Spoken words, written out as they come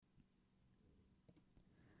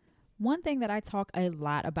One thing that I talk a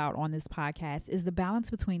lot about on this podcast is the balance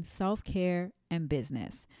between self-care and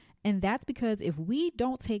business. And that's because if we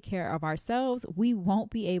don't take care of ourselves, we won't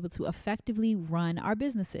be able to effectively run our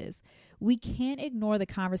businesses. We can't ignore the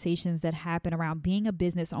conversations that happen around being a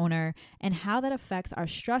business owner and how that affects our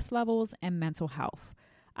stress levels and mental health.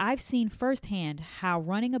 I've seen firsthand how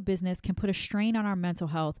running a business can put a strain on our mental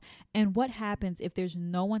health and what happens if there's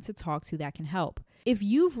no one to talk to that can help. If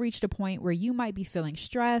you've reached a point where you might be feeling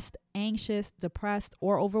stressed, anxious, depressed,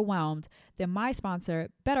 or overwhelmed, then my sponsor,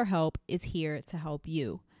 BetterHelp, is here to help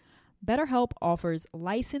you. BetterHelp offers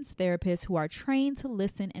licensed therapists who are trained to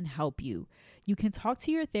listen and help you. You can talk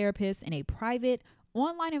to your therapist in a private,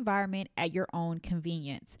 online environment at your own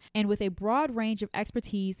convenience. And with a broad range of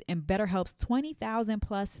expertise in BetterHelp's 20,000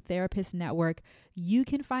 plus therapist network, you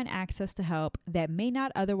can find access to help that may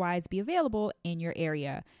not otherwise be available in your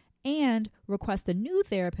area and request a new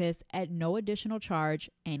therapist at no additional charge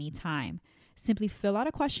anytime. Simply fill out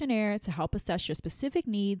a questionnaire to help assess your specific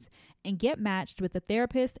needs and get matched with a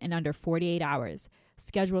therapist in under 48 hours.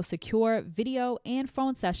 Schedule secure video and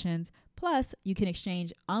phone sessions. Plus, you can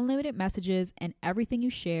exchange unlimited messages and everything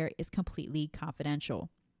you share is completely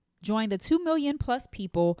confidential. Join the 2 million plus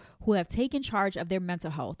people who have taken charge of their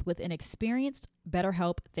mental health with an experienced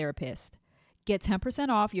BetterHelp therapist. Get 10%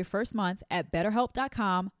 off your first month at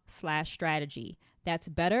betterhelp.com/strategy. That's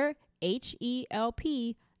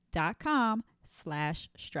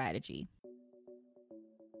betterhelp.com/strategy.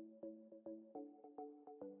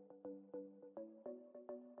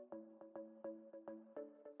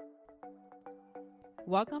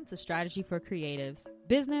 Welcome to Strategy for Creatives,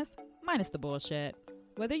 business minus the bullshit.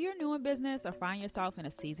 Whether you're new in business or find yourself in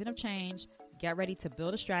a season of change, get ready to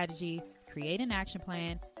build a strategy, create an action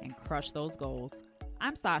plan, and crush those goals.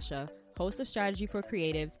 I'm Sasha, host of Strategy for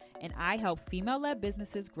Creatives, and I help female-led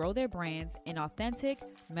businesses grow their brands in authentic,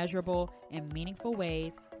 measurable, and meaningful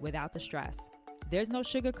ways without the stress. There's no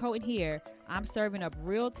sugarcoating here. I'm serving up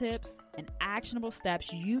real tips and actionable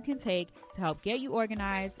steps you can take to help get you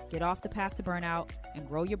organized, get off the path to burnout, and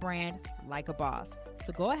grow your brand like a boss.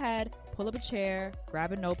 So go ahead, pull up a chair,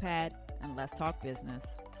 grab a notepad, and let's talk business.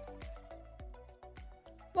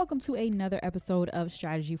 Welcome to another episode of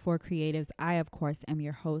Strategy for Creatives. I, of course, am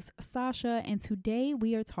your host, Sasha, and today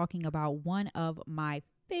we are talking about one of my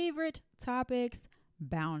favorite topics,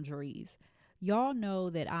 boundaries. Y'all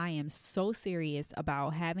know that I am so serious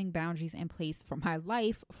about having boundaries in place for my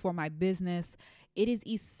life, for my business. It is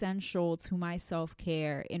essential to my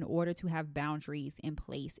self-care in order to have boundaries in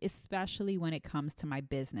place, especially when it comes to my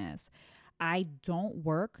business. I don't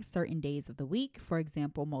work certain days of the week. For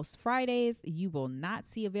example, most Fridays, you will not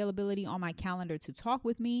see availability on my calendar to talk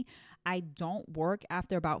with me. I don't work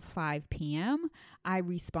after about 5 p.m. I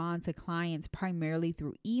respond to clients primarily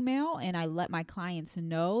through email, and I let my clients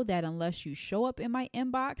know that unless you show up in my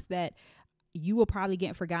inbox, that you will probably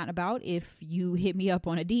get forgotten about if you hit me up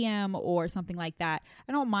on a DM or something like that.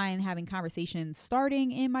 I don't mind having conversations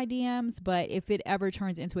starting in my DMs, but if it ever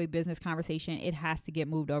turns into a business conversation, it has to get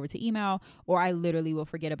moved over to email or I literally will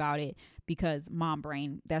forget about it because mom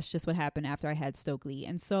brain, that's just what happened after I had Stokely.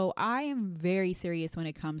 And so I am very serious when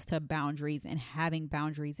it comes to boundaries and having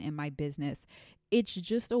boundaries in my business. It's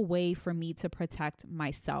just a way for me to protect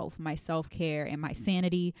myself, my self-care, and my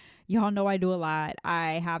sanity. Y'all know I do a lot.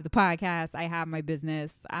 I have the podcast. I have my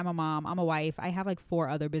business. I'm a mom. I'm a wife. I have like 4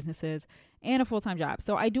 other businesses and a full-time job.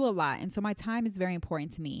 So I do a lot. And so my time is very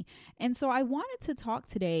important to me. And so I wanted to talk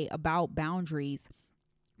today about boundaries.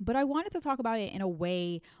 But I wanted to talk about it in a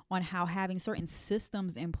way on how having certain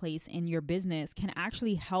systems in place in your business can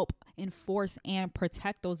actually help enforce and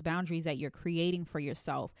protect those boundaries that you're creating for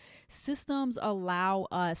yourself. Systems allow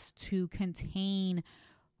us to contain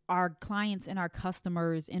our clients and our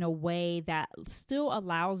customers in a way that still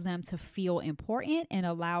allows them to feel important and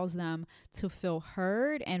allows them to feel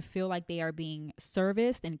heard and feel like they are being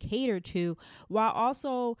serviced and catered to, while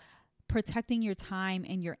also protecting your time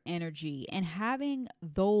and your energy. And having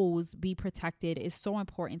those be protected is so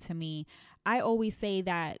important to me. I always say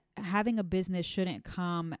that having a business shouldn't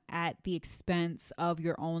come at the expense of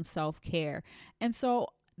your own self-care. And so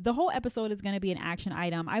the whole episode is going to be an action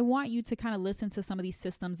item. I want you to kind of listen to some of these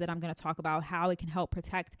systems that I'm going to talk about, how it can help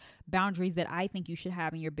protect boundaries that I think you should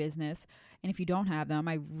have in your business. And if you don't have them,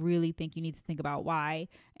 I really think you need to think about why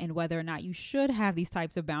and whether or not you should have these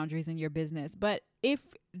types of boundaries in your business. But if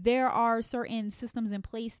there are certain systems in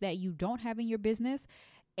place that you don't have in your business,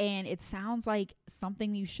 and it sounds like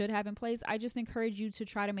something you should have in place, I just encourage you to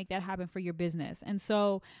try to make that happen for your business. And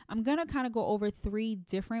so I'm going to kind of go over 3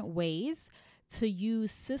 different ways to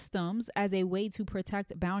use systems as a way to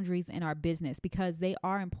protect boundaries in our business because they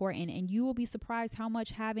are important. And you will be surprised how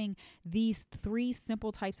much having these 3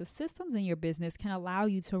 simple types of systems in your business can allow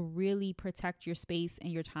you to really protect your space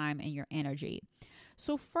and your time and your energy.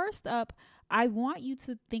 So first up, I want you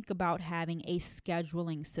to think about having a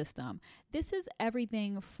scheduling system. This is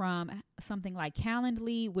everything from something like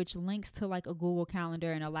Calendly, which links to like a Google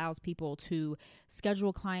Calendar and allows people to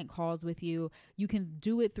schedule client calls with you. You can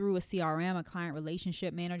do it through a CRM, a client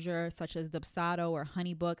relationship manager, such as Dubsado or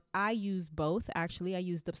Honeybook. I use both. Actually, I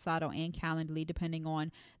use Dubsado and Calendly, depending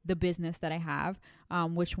on the business that I have,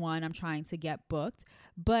 which one I'm trying to get booked.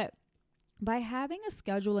 But by having a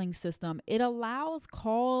scheduling system, it allows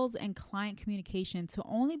calls and client communication to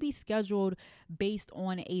only be scheduled based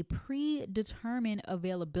on a predetermined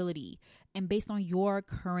availability and based on your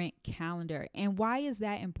current calendar. And why is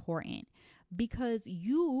that important? Because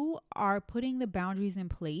you are putting the boundaries in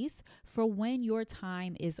place for when your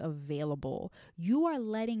time is available. You are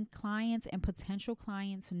letting clients and potential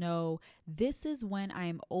clients know this is when I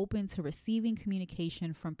am open to receiving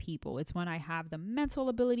communication from people. It's when I have the mental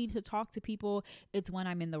ability to talk to people. It's when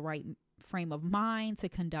I'm in the right frame of mind to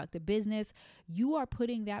conduct a business. You are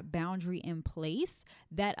putting that boundary in place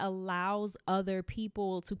that allows other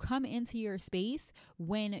people to come into your space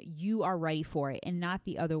when you are ready for it and not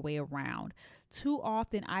the other way around. Too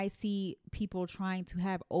often I see people trying to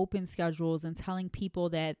have open schedules and telling people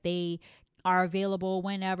that they are available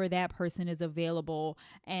whenever that person is available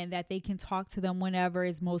and that they can talk to them whenever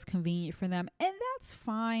is most convenient for them. And that's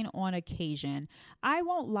fine on occasion. I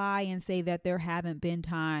won't lie and say that there haven't been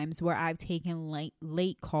times where I've taken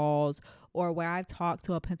late calls or where I've talked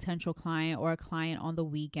to a potential client or a client on the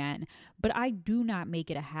weekend, but I do not make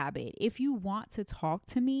it a habit. If you want to talk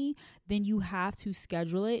to me, then you have to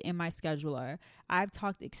schedule it in my scheduler. I've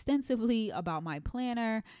talked extensively about my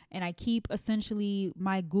planner, and I keep essentially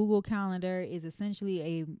my Google Calendar is essentially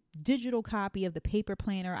a digital copy of the paper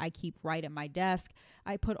planner I keep right at my desk.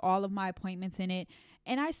 I put all of my appointments in it,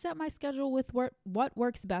 and I set my schedule with what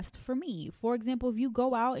works best for me. For example, if you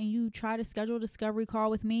go out and you try to schedule a discovery call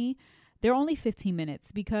with me, they're only 15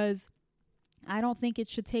 minutes because I don't think it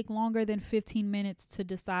should take longer than 15 minutes to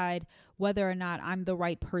decide whether or not I'm the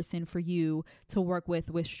right person for you to work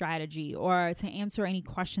with strategy or to answer any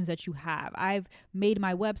questions that you have. I've made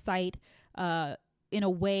my website in a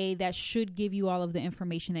way that should give you all of the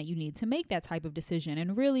information that you need to make that type of decision.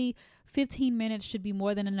 And really, 15 minutes should be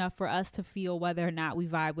more than enough for us to feel whether or not we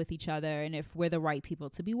vibe with each other and if we're the right people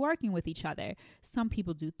to be working with each other. Some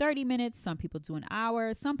people do 30 minutes, some people do an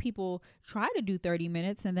hour, some people try to do 30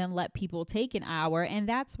 minutes and then let people take an hour. And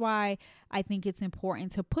that's why I think it's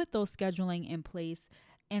important to put those scheduling in place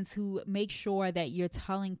and to make sure that you're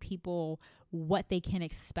telling people what they can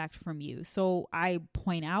expect from you. So I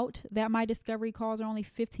point out that my discovery calls are only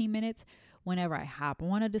 15 minutes. Whenever I hop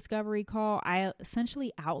on a discovery call, I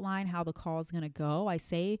essentially outline how the call is going to go. I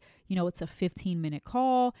say, it's a 15-minute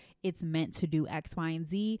call. It's meant to do X, Y, and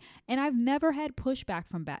Z. And I've never had pushback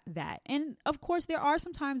from that. And of course, there are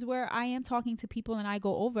some times where I am talking to people and I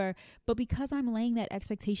go over, but because I'm laying that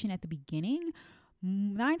expectation at the beginning,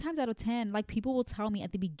 9 times out of 10, people will tell me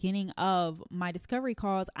at the beginning of my discovery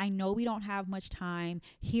calls, I know we don't have much time.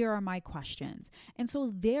 Here are my questions. And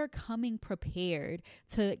so they're coming prepared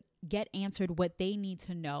to get answered what they need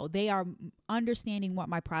to know. They are understanding what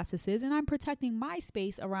my process is, and I'm protecting my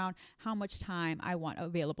space around how much time I want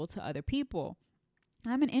available to other people.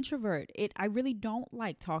 I'm an introvert. I really don't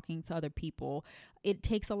like talking to other people. It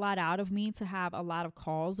takes a lot out of me to have a lot of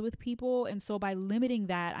calls with people. And so by limiting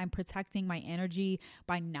that, I'm protecting my energy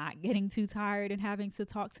by not getting too tired and having to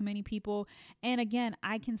talk to many people. And again,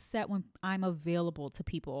 I can set when I'm available to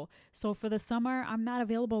people. So for the summer, I'm not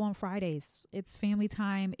available on Fridays. It's family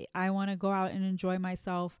time. I want to go out and enjoy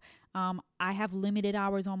myself. I have limited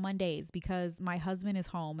hours on Mondays because my husband is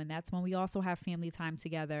home, and that's when we also have family time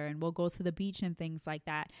together, and we'll go to the beach and things like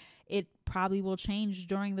that. It probably will change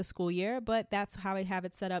during the school year, but that's how I have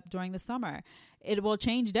it set up during the summer. It will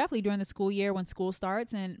change definitely during the school year when school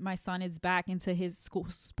starts and my son is back into his school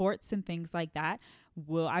sports and things like that.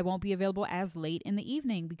 I won't be available as late in the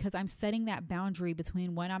evening because I'm setting that boundary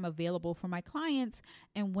between when I'm available for my clients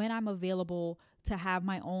and when I'm available to have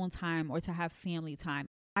my own time or to have family time.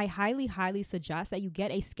 I highly, highly suggest that you get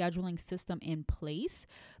a scheduling system in place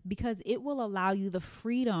because it will allow you the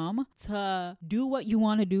freedom to do what you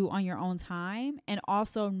want to do on your own time and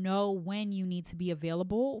also know when you need to be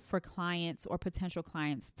available for clients or potential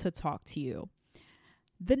clients to talk to you.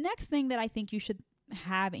 The next thing that I think you should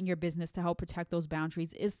have in your business to help protect those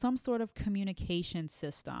boundaries is some sort of communication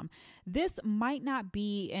system. This might not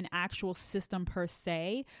be an actual system per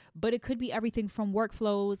se, but it could be everything from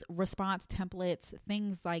workflows, response templates,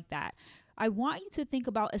 things like that. I want you to think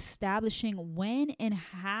about establishing when and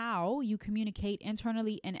how you communicate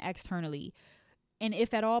internally and externally. And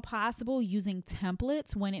if at all possible, using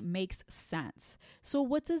templates when it makes sense. So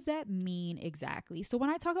what does that mean exactly? So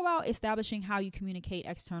when I talk about establishing how you communicate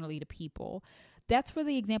externally to people, that's for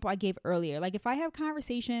the example I gave earlier. Like if I have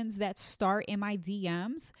conversations that start in my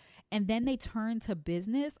DMs and then they turn to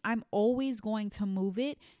business, I'm always going to move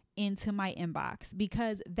it into my inbox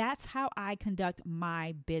because that's how I conduct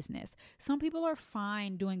my business. Some people are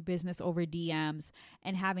fine doing business over DMs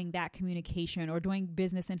and having that communication, or doing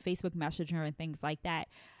business in Facebook Messenger and things like that.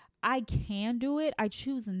 I can do it. I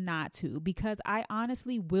choose not to because I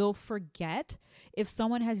honestly will forget. If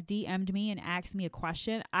someone has DM'd me and asked me a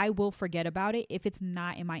question, I will forget about it if it's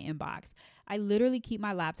not in my inbox. I literally keep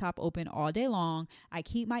my laptop open all day long. I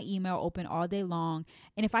keep my email open all day long.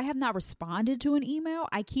 And if I have not responded to an email,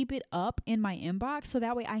 I keep it up in my inbox so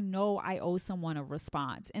that way I know I owe someone a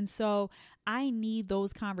response. And so I need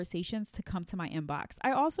those conversations to come to my inbox.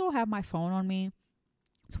 I also have my phone on me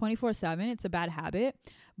 24/7. It's a bad habit.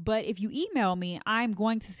 But if you email me, I'm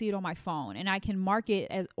going to see it on my phone and I can mark it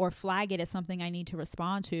as or flag it as something I need to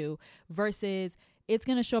respond to, versus it's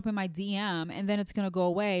going to show up in my DM and then it's going to go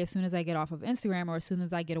away as soon as I get off of Instagram or as soon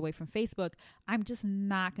as I get away from Facebook. I'm just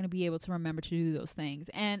not going to be able to remember to do those things.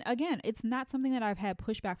 And again, it's not something that I've had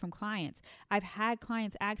pushback from clients. I've had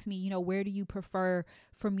clients ask me, where do you prefer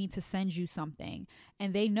for me to send you something?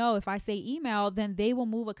 And they know if I say email, then they will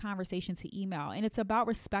move a conversation to email. And it's about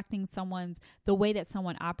respecting the way that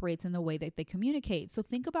someone operates and the way that they communicate. So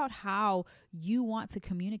think about how you want to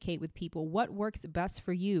communicate with people, what works best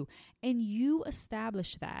for you, and you establish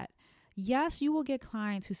that. Yes, you will get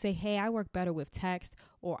clients who say, hey, I work better with text,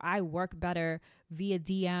 or I work better via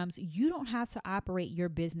DMs. You don't have to operate your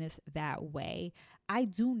business that way. I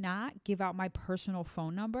do not give out my personal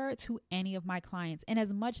phone number to any of my clients. And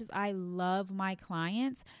as much as I love my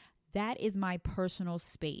clients, that is my personal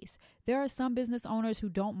space. There are some business owners who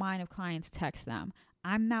don't mind if clients text them.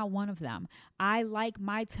 I'm not one of them. I like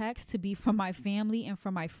my text to be for my family and for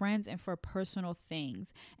my friends and for personal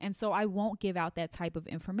things. And so I won't give out that type of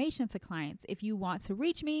information to clients. If you want to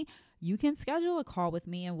reach me, you can schedule a call with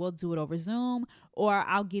me and we'll do it over Zoom, or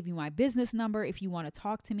I'll give you my business number if you want to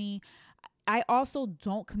talk to me. I also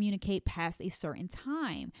don't communicate past a certain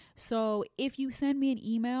time. So if you send me an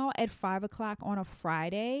email at 5:00 on a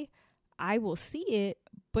Friday, I will see it,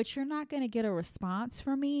 but you're not going to get a response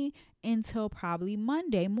from me until probably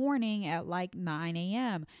Monday morning at like 9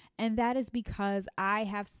 a.m. And that is because I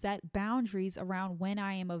have set boundaries around when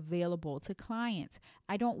I am available to clients.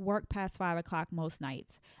 I don't work past 5:00 most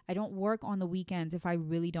nights. I don't work on the weekends if I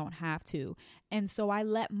really don't have to. And so I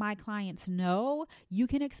let my clients know you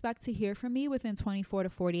can expect to hear from me within 24 to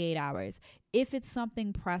 48 hours. If it's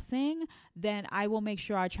something pressing, then I will make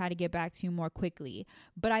sure I try to get back to you more quickly.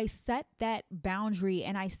 But I set that boundary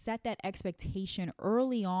and I set that expectation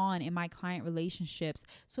early on in my client relationships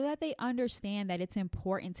so that they understand that it's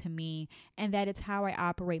important to me and that it's how I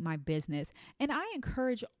operate my business. And I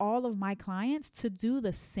encourage all of my clients to do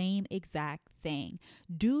the same exact thing.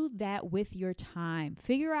 Do that with your time.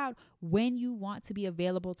 Figure out when you want to be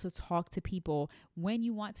available to talk to people, when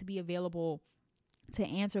you want to be available to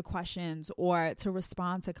answer questions or to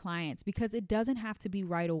respond to clients, because it doesn't have to be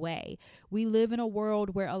right away. We live in a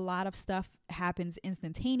world where a lot of stuff happens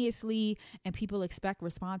instantaneously and people expect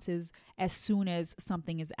responses as soon as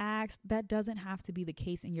something is asked. That doesn't have to be the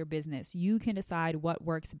case in your business. You can decide what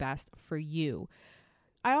works best for you.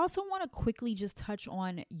 I also want to quickly just touch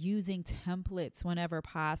on using templates whenever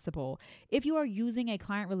possible. If you are using a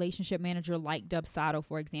client relationship manager like Dubsado,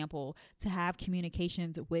 for example, to have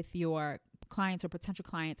communications with your clients or potential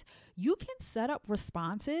clients, you can set up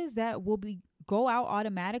responses that will go out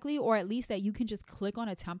automatically, or at least that you can just click on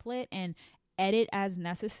a template and edit as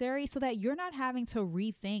necessary so that you're not having to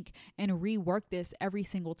rethink and rework this every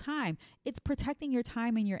single time. It's protecting your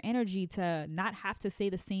time and your energy to not have to say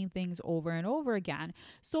the same things over and over again.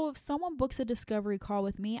 So if someone books a discovery call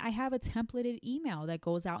with me, I have a templated email that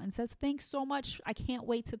goes out and says, thanks so much. I can't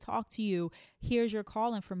wait to talk to you. Here's your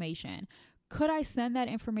call information. Could I send that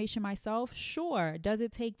information myself? Sure. Does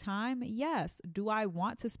it take time? Yes. Do I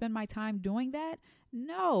want to spend my time doing that?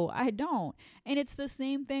 No, I don't. And it's the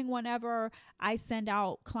same thing whenever I send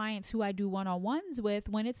out clients who I do one-on-ones with.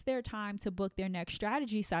 When it's their time to book their next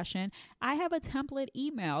strategy session, I have a template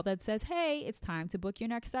email that says, hey, it's time to book your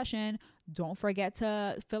next session. Don't forget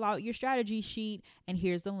to fill out your strategy sheet. And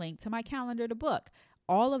here's the link to my calendar to book.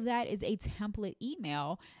 All of that is a template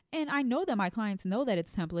email. And I know that my clients know that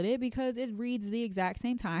it's templated because it reads the exact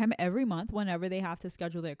same time every month whenever they have to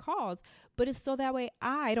schedule their calls. But it's so that way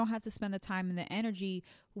I don't have to spend the time and the energy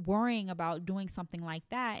worrying about doing something like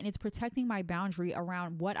that. And it's protecting my boundary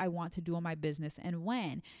around what I want to do in my business and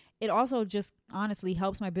when. It also just honestly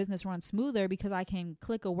helps my business run smoother because I can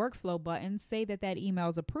click a workflow button, say that email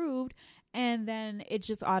is approved, and then it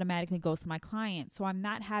just automatically goes to my client. So I'm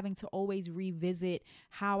not having to always revisit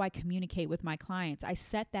how I communicate with my clients. I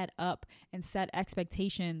set that up and set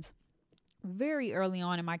expectations very early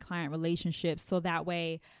on in my client relationships. So that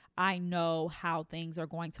way I know how things are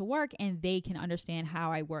going to work and they can understand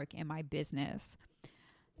how I work in my business.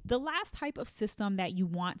 The last type of system that you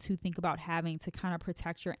want to think about having to kind of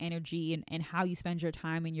protect your energy and how you spend your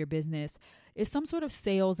time in your business is some sort of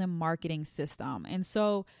sales and marketing system. And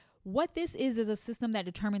so what this is a system that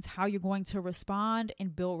determines how you're going to respond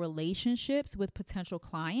and build relationships with potential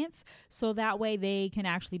clients. So that way they can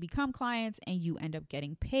actually become clients and you end up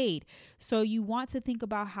getting paid. So you want to think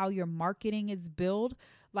about how your marketing is built.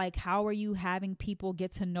 Like, how are you having people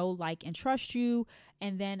get to know, like, and trust you?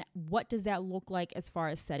 And then what does that look like as far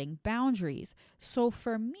as setting boundaries? So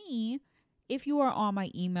for me, if you are on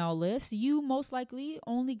my email list, you most likely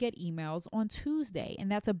only get emails on Tuesday.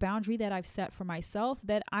 And that's a boundary that I've set for myself,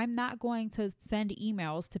 that I'm not going to send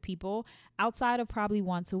emails to people outside of probably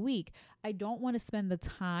once a week. I don't want to spend the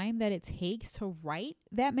time that it takes to write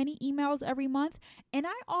that many emails every month. And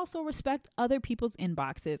I also respect other people's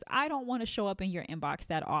inboxes. I don't want to show up in your inbox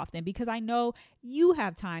that often because I know you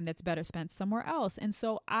have time that's better spent somewhere else. And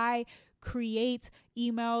so I create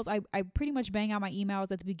emails. I pretty much bang out my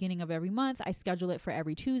emails at the beginning of every month. I schedule it for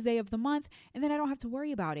every Tuesday of the month, and then I don't have to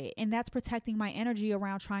worry about it. And that's protecting my energy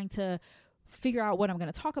around trying to figure out what I'm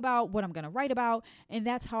going to talk about, what I'm going to write about. And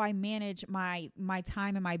that's how I manage my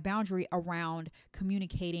time and my boundary around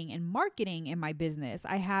communicating and marketing in my business.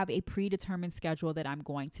 I have a predetermined schedule that I'm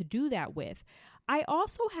going to do that with. I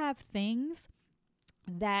also have things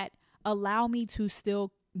that allow me to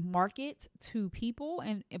still market to people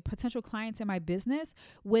and potential clients in my business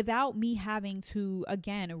without me having to,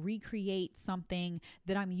 again, recreate something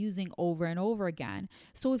that I'm using over and over again.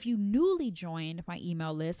 So if you newly joined my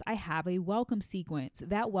email list, I have a welcome sequence.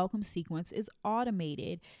 That welcome sequence is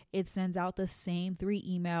automated. It sends out the same 3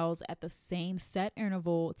 emails at the same set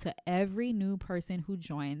interval to every new person who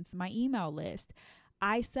joins my email list.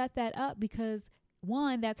 I set that up because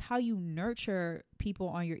one, that's how you nurture people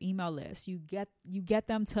on your email list. You get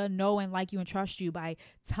them to know and like you and trust you by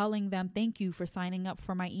telling them, thank you for signing up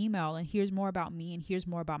for my email. And here's more about me. And here's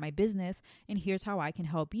more about my business. And here's how I can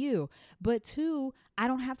help you. But 2, I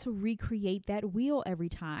don't have to recreate that wheel every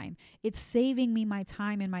time. It's saving me my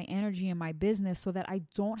time and my energy in my business so that I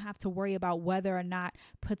don't have to worry about whether or not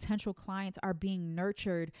potential clients are being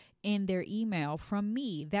nurtured in their email from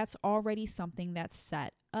me. That's already something that's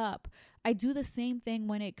set up. I do the same thing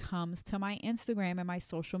when it comes to my Instagram and my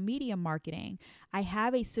social media marketing. I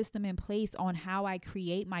have a system in place on how I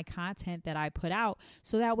create my content that I put out,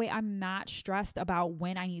 so that way I'm not stressed about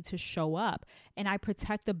when I need to show up, and I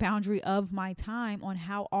protect the boundary of my time on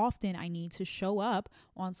how often I need to show up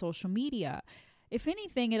on social media. If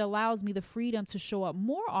anything, it allows me the freedom to show up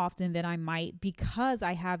more often than I might because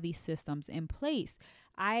I have these systems in place.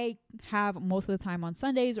 I have most of the time on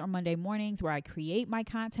Sundays or Monday mornings where I create my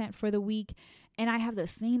content for the week, and I have the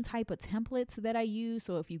same type of templates that I use.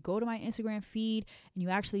 So if you go to my Instagram feed and you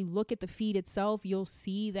actually look at the feed itself, you'll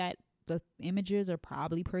see that the images are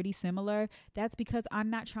probably pretty similar. That's because I'm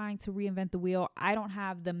not trying to reinvent the wheel. I don't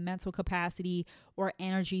have the mental capacity or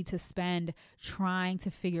energy to spend trying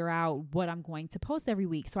to figure out what I'm going to post every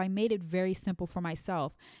week. So I made it very simple for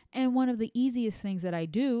myself. And one of the easiest things that I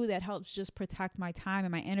do that helps just protect my time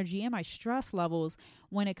and my energy and my stress levels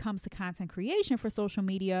when it comes to content creation for social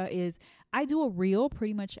media is I do a reel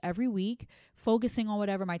pretty much every week, focusing on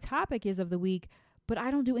whatever my topic is of the week. But I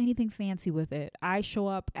don't do anything fancy with it. I show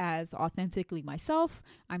up as authentically myself.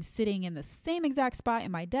 I'm sitting in the same exact spot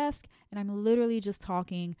in my desk, and I'm literally just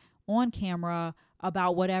talking on camera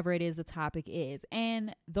about whatever it is the topic is.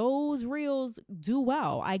 And those reels do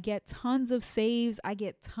well. I get tons of saves. I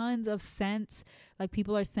get tons of sends. Like,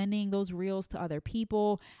 people are sending those reels to other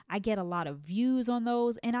people. I get a lot of views on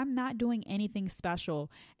those, and I'm not doing anything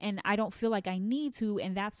special. And I don't feel like I need to.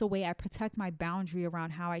 And that's the way I protect my boundary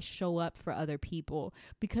around how I show up for other people.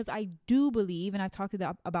 Because I do believe, and I've talked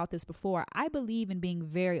about this before, I believe in being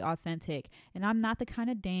very authentic. And I'm not the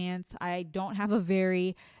kind of dance. I don't have a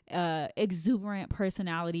very exuberant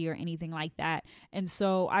personality or anything like that. And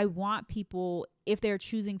so I want people, if they're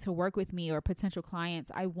choosing to work with me or potential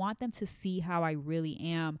clients, I want them to see how I really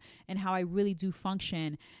am and how I really do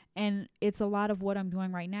function. And it's a lot of what I'm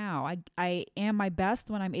doing right now. I am my best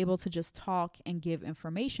when I'm able to just talk and give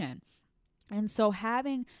information. And so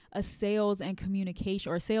having a sales and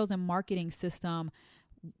communication or sales and marketing system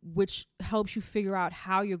which helps you figure out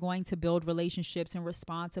how you're going to build relationships and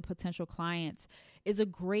respond to potential clients, is a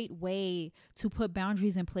great way to put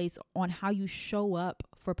boundaries in place on how you show up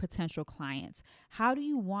for potential clients. How do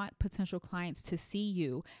you want potential clients to see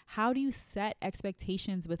you? How do you set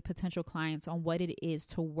expectations with potential clients on what it is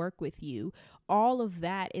to work with you? All of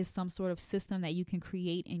that is some sort of system that you can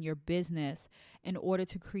create in your business in order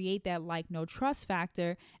to create that like, no, trust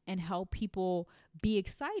factor and help people be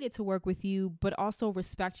excited to work with you, but also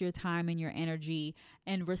respect your time and your energy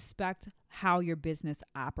and respect how your business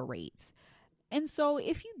operates. And so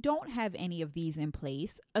if you don't have any of these in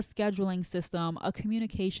place, a scheduling system, a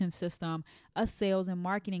communication system, a sales and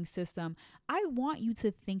marketing system, I want you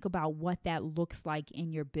to think about what that looks like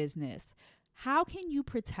in your business. How can you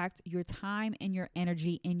protect your time and your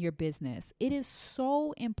energy in your business? It is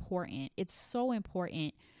so important. It's so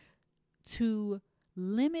important to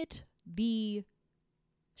limit the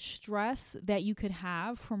stress that you could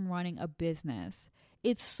have from running a business.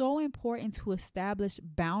 It's so important to establish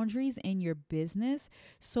boundaries in your business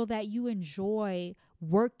so that you enjoy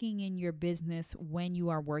working in your business when you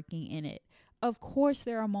are working in it. Of course,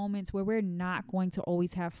 there are moments where we're not going to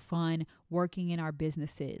always have fun working in our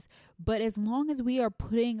businesses. But as long as we are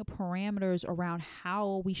putting parameters around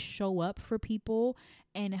how we show up for people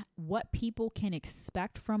and what people can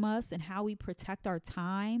expect from us and how we protect our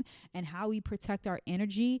time and how we protect our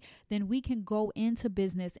energy, then we can go into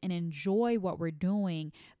business and enjoy what we're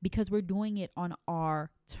doing because we're doing it on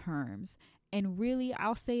our terms. And really,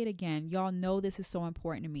 I'll say it again. Y'all know this is so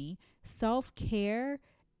important to me. Self-care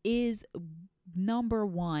is number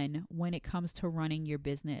one when it comes to running your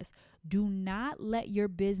business. Do not let your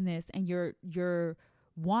business and your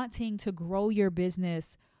wanting to grow your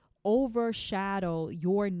business overshadow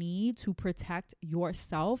your need to protect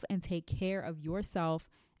yourself and take care of yourself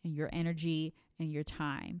and your energy and your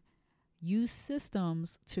time. Use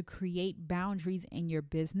systems to create boundaries in your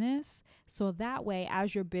business so that way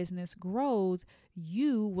as your business grows,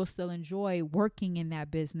 you will still enjoy working in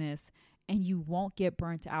that business and you won't get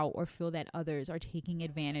burnt out or feel that others are taking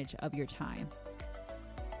advantage of your time.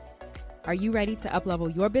 Are you ready to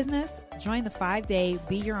uplevel your business? Join the 5-day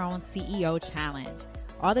Be Your Own CEO Challenge.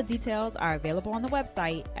 All the details are available on the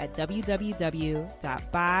website at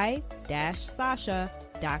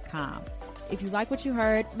www.by-sasha.com. If you like what you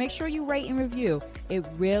heard, make sure you rate and review. It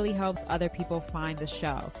really helps other people find the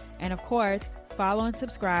show. And of course, follow and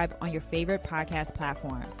subscribe on your favorite podcast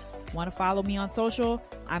platforms. Want to follow me on social?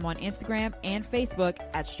 I'm on Instagram and Facebook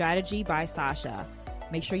at Strategy by Sasha.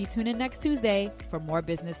 Make sure you tune in next Tuesday for more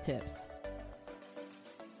business tips.